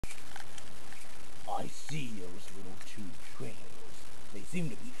I see those little two trainers. They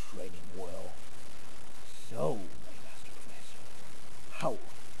seem to be training well. So, my master professor, how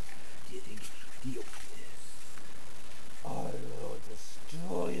do you think we should deal with this? I will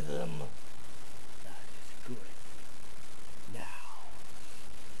destroy them. That is good. Now,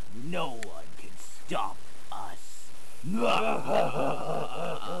 no one can stop us.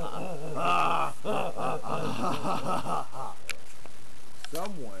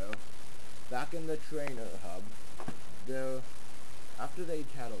 Somewhere, back in the trainer hub, after they'd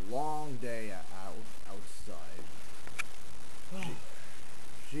had a long day outside.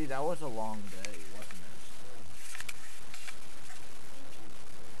 Gee, that was a long day, wasn't it?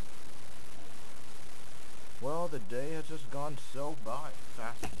 Well, the day has just gone so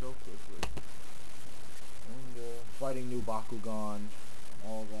fast, so quickly. And fighting new Bakugan,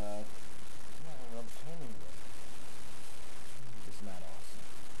 all that. Yeah, I'm telling you. Isn't that awesome?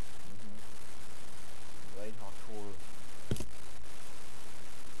 Right, hardcore.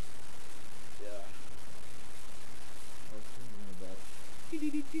 Yeah.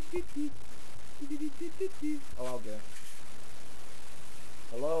 Oh, okay.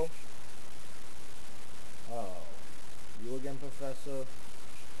 Hello? Oh. You again, Professor?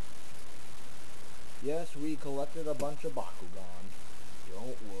 Yes, we collected a bunch of Bakugan.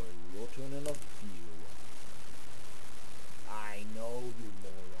 Don't worry, we'll turn in a few. I know, you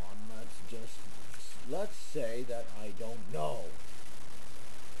moron. Let's say that I don't know.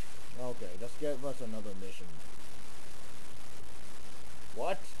 Okay, just give us another mission.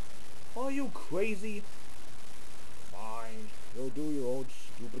 What? Are you crazy? Fine, you'll do your old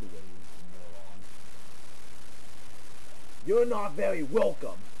stupid ways, moron. You're not very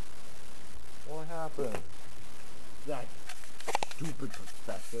welcome. What happened? That stupid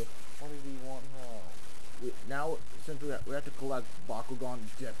professor. What did he want now? Since we have to collect Bakugan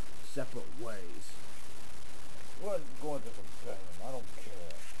separate ways. We're going to compare him. I don't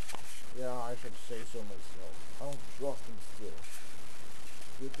care. Yeah, I should say so myself. I don't trust him still.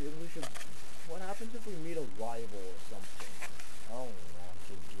 We should... What happens if we meet a rival or something? I don't want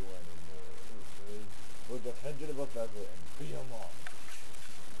to do anymore. We'll defend the professor and beat him up.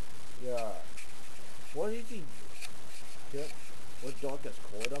 Yeah. What is he? What Darkus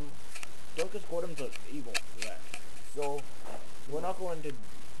called him? Darkus called him an evil threat. So, we're not going to...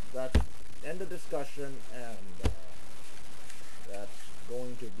 That's end the discussion, and that's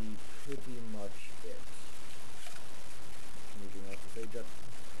going to be pretty much it. Anything else to say, Jeff?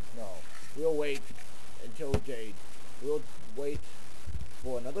 No. We'll wait until we'll wait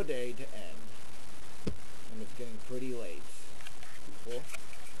for another day to end. And it's getting pretty late. Cool?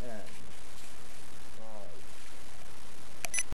 And